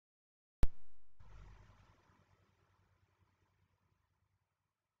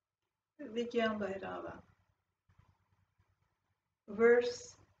Vijnana Bhairava,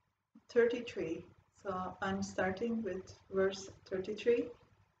 verse 33. So I'm starting with verse 33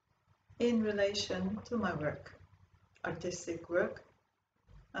 in relation to my work, artistic work,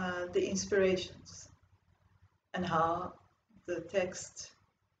 the inspirations, and how the text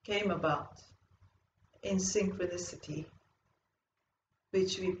came about in synchronicity,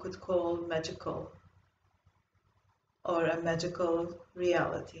 which we could call magical or a magical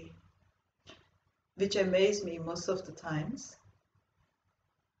reality, which amazed me most of the times.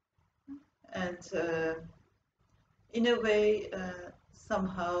 And in a way,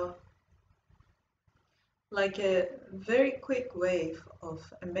 somehow like a very quick wave of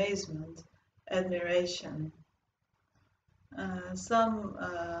amazement, admiration, some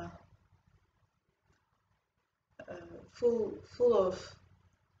full of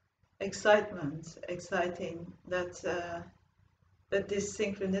excitement, exciting that that this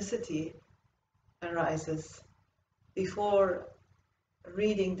synchronicity arises before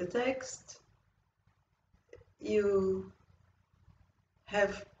reading the text. You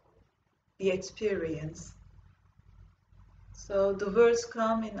have the experience. So the words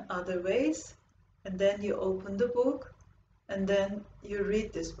come in other ways, and then you open the book, and then you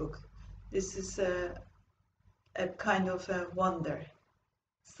read this book. This is a kind of a wonder.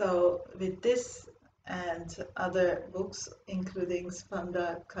 So with this and other books, including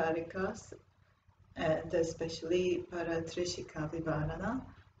Spanda Karikas, and especially Paratrishika Vijnana,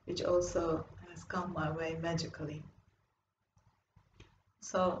 which also has come my way magically.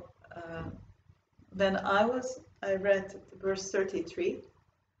 So when I read verse 33,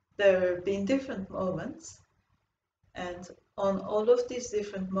 there have been different moments, and on all of these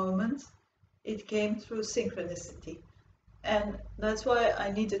different moments, it came through synchronicity. And that's why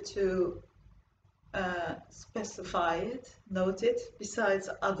I needed to specify it, note it, besides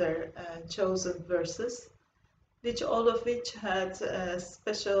other chosen verses, all of which had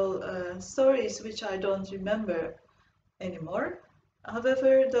special stories which I don't remember anymore.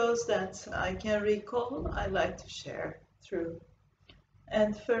 However, those that I can recall, I like to share through.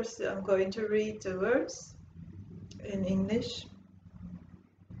 And first I'm going to read the words in English.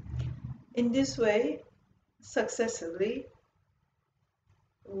 In this way, successively,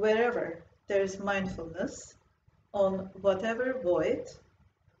 wherever there is mindfulness, on whatever void,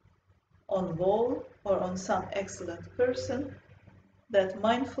 on wall or on some excellent person, that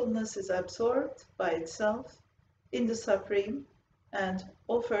mindfulness is absorbed by itself in the Supreme and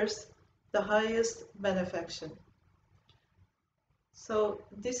offers the highest benefaction. So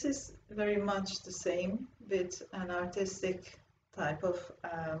this is very much the same with an artistic type of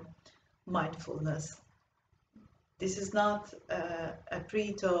mindfulness. This is not a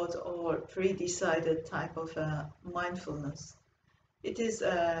pre-thought or pre-decided type of mindfulness. It is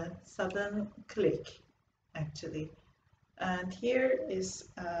a sudden click, actually. And here is,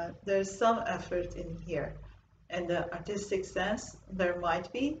 there's some effort in here. In the artistic sense, there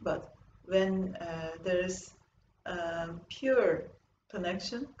might be, but when there is pure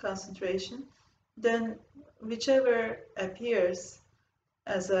connection, concentration, then whichever appears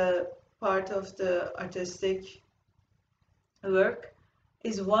as a part of the artistic work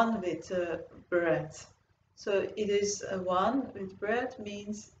is one with breath. So it is one with breath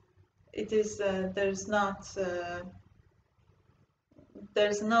means it is there's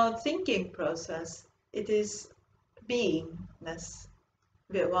no thinking process. It is beingness,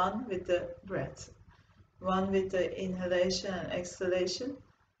 one with the breath, one with the inhalation and exhalation,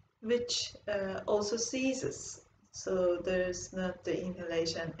 which also ceases. So there's not the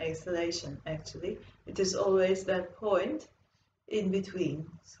inhalation, exhalation actually. It is always that point in between.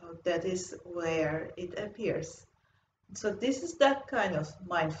 So that is where it appears. So this is that kind of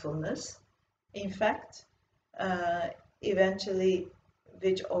mindfulness, in fact, eventually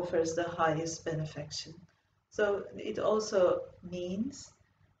which offers the highest benefaction. So it also means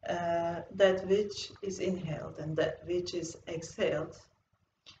that which is inhaled and that which is exhaled,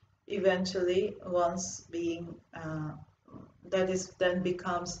 eventually once being, that is then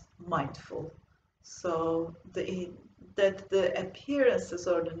becomes mindful. So that the appearances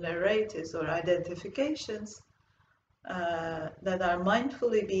or the narratives or identifications that are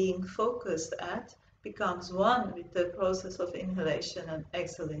mindfully being focused at becomes one with the process of inhalation and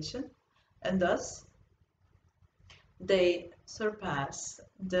exhalation, and thus they surpass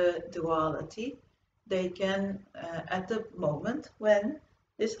the duality. They can, at the moment when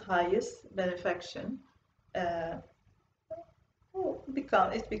this highest benefaction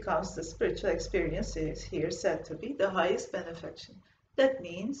becomes the spiritual experience is here said to be the highest benefaction. That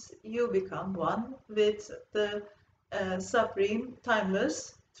means you become one with the supreme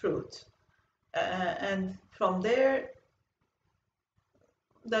timeless truth. And from there,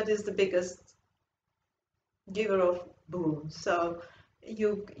 that is the biggest giver of boons. So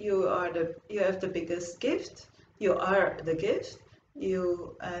you have the biggest gift. You are the gift.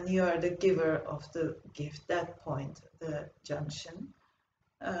 You are the giver of the gift. That point, the junction,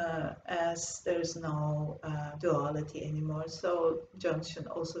 as there's no duality anymore. So junction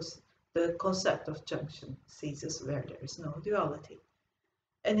also, the concept of junction ceases where there is no duality.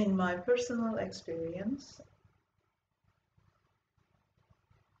 And in my personal experience,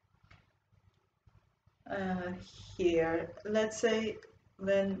 here, let's say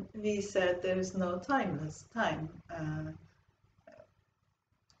when we said there is no timeless time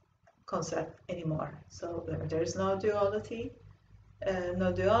concept anymore. So there is no duality.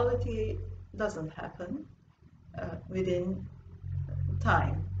 No duality doesn't happen within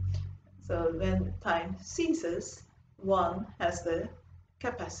time. So when time ceases, one has the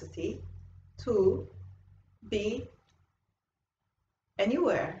capacity to be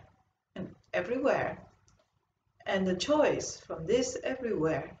anywhere and everywhere. And the choice from this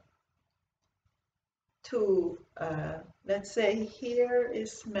everywhere to, let's say here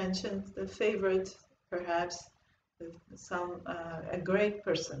is mentioned the favorite, perhaps a great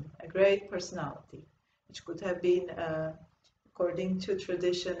person, a great personality, which could have been, according to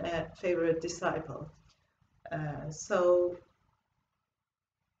tradition, a favorite disciple. So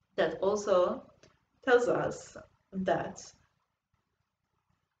that also tells us that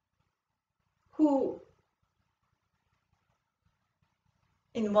who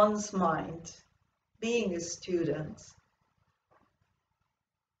in one's mind, being a student,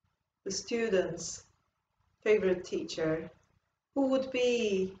 the student's favorite teacher, who would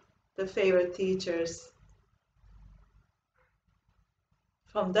be the favorite teachers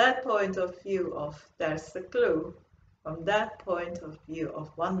from that point of view of, there's the clue, from that point of view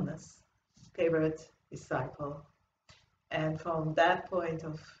of oneness, favorite disciple, and from that point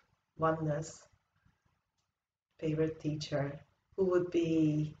of oneness, favorite teacher, who would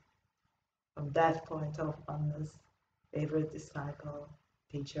be from that point of oneness, favorite disciple,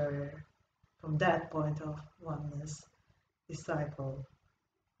 teacher, from that point of oneness, disciple.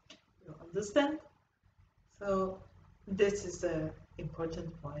 You understand? So this is the important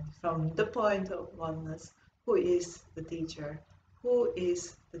point. From the point of oneness, who is the teacher? Who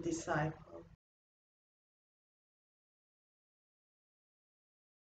is the disciple?